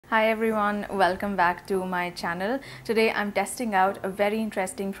Hi everyone, welcome back to my channel. Today I'm testing out a very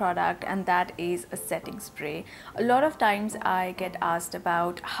interesting product, and that is a setting spray. A lot of times I get asked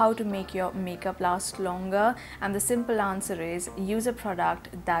about how to make your makeup last longer, and the simple answer is use a product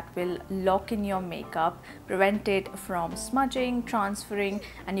that will lock in your makeup, prevent it from smudging, transferring,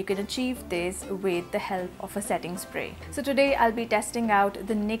 and you can achieve this with the help of a setting spray. So today I'll be testing out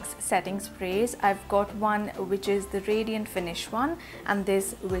the NYX setting sprays. I've got one which is the radiant finish one, and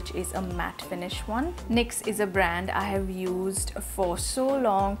this which is a matte finish one. NYX is a brand I have used for so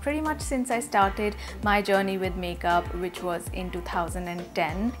long, pretty much since I started my journey with makeup, which was in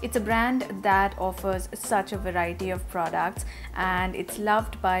 2010. It's a brand that offers such a variety of products, and it's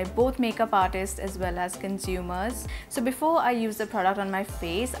loved by both makeup artists as well as consumers. So before I use the product on my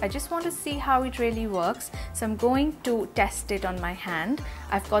face, I just want to see how it really works. So I'm going to test it on my hand.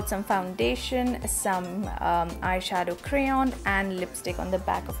 I've got some foundation, some eyeshadow crayon and lipstick on the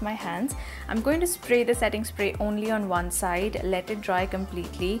back of my hands. I'm going to spray the setting spray only on one side, let it dry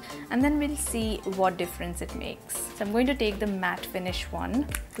completely, and then we'll see what difference it makes. So I'm going to take the matte finish one, I'm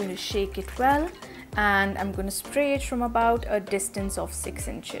going to shake it well, and I'm going to spray it from about a distance of 6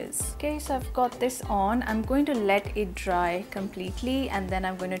 inches. Okay, so I've got this on. I'm going to let it dry completely, and then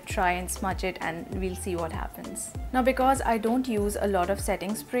I'm going to try and smudge it, and we'll see what happens. Now, because I don't use a lot of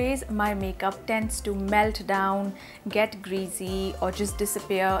setting sprays, my makeup tends to melt down, get greasy, or just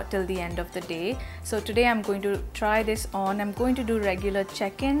disappear till the end of the day. So today I'm going to try this on. I'm going to do regular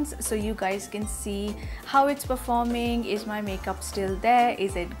check-ins so you guys can see how it's performing. Is my makeup still there?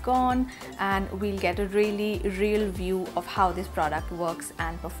 Is it gone? And we'll get a really real view of how this product works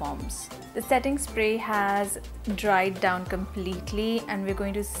and performs. The setting spray has dried down completely, and we're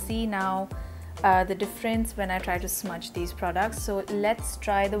going to see now the difference when I try to smudge these products. So let's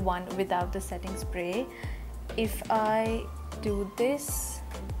try the one without the setting spray. If I do this,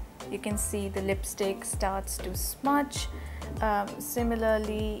 you can see the lipstick starts to smudge.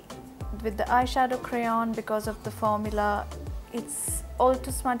 Similarly with the eyeshadow crayon, because of the formula, it's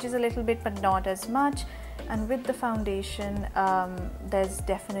also smudges a little bit but not as much, and with the foundation there's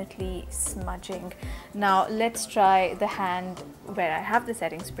definitely smudging. Now let's try the hand where I have the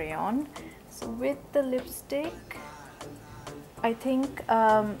setting spray on. So with the lipstick, I think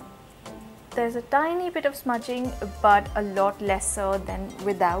there's a tiny bit of smudging, but a lot lesser than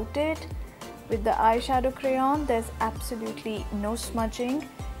without it. With the eyeshadow crayon, there's absolutely no smudging,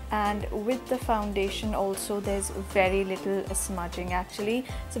 and with the foundation also there's very little smudging actually.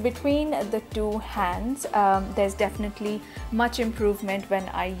 So between the two hands, there's definitely much improvement when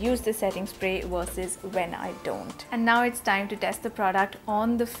I use the setting spray versus when I don't. And now it's time to test the product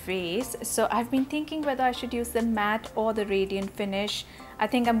on the face. So I've been thinking whether I should use the matte or the radiant finish. I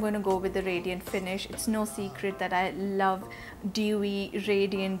think I'm going to go with the radiant finish. It's no secret that I love dewy,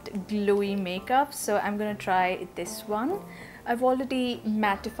 radiant, glowy makeup, so I'm going to try this one. I've already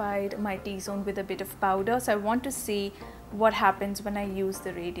mattified my T-zone with a bit of powder, so I want to see what happens when I use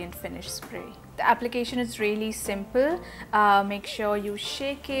the radiant finish spray. The application is really simple. Make sure you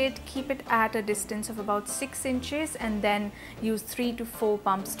shake it, keep it at a distance of about 6 inches, and then use 3 to 4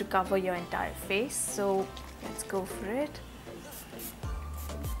 pumps to cover your entire face. So let's go for it.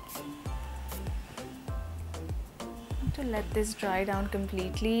 To let this dry down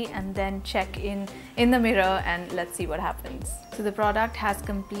completely and then check in the mirror, and let's see what happens. So the product has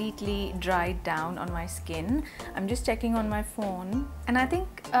completely dried down on my skin. I'm just checking on my phone, and I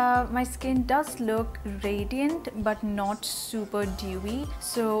think my skin does look radiant but not super dewy.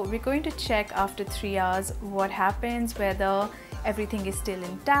 So we're going to check after 3 hours what happens, whether everything is still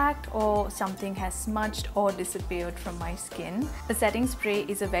intact or something has smudged or disappeared from my skin. The setting spray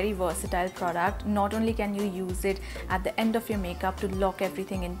is a very versatile product. Not only can you use it at the end of your makeup to lock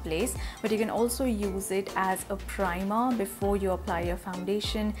everything in place, but you can also use it as a primer before you apply your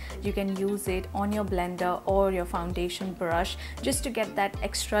foundation. You can use it on your blender or your foundation brush just to get that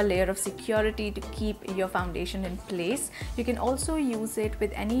extra layer of security to keep your foundation in place. You can also use it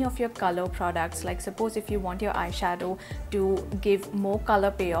with any of your color products, like suppose if you want your eyeshadow to give more color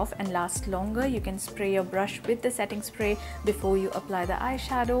payoff and last longer, you can spray your brush with the setting spray before you apply the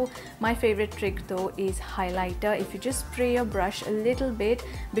eyeshadow. My favorite trick though is highlighter. If you just spray your brush a little bit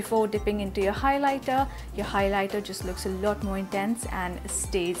before dipping into your highlighter just looks a lot more intense and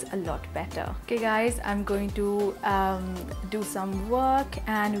stays a lot better. Okay guys, I'm going to do some work,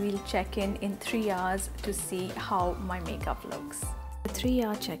 and we'll check in 3 hours to see how my makeup looks. The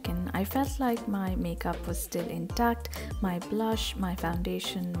 3-hour check-in, I felt like my makeup was still intact, my blush, my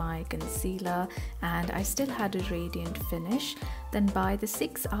foundation, my concealer, and I still had a radiant finish. Then by the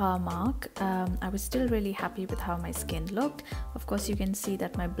 6-hour mark, I was still really happy with how my skin looked. Of course, you can see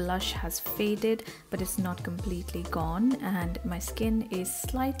that my blush has faded, but it's not completely gone, and my skin is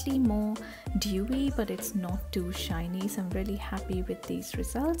slightly more dewy, but it's not too shiny. So I'm really happy with these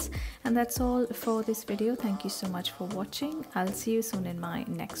results. And that's all for this video. Thank you so much for watching. I'll see you soon in my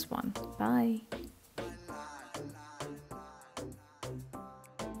next one. Bye.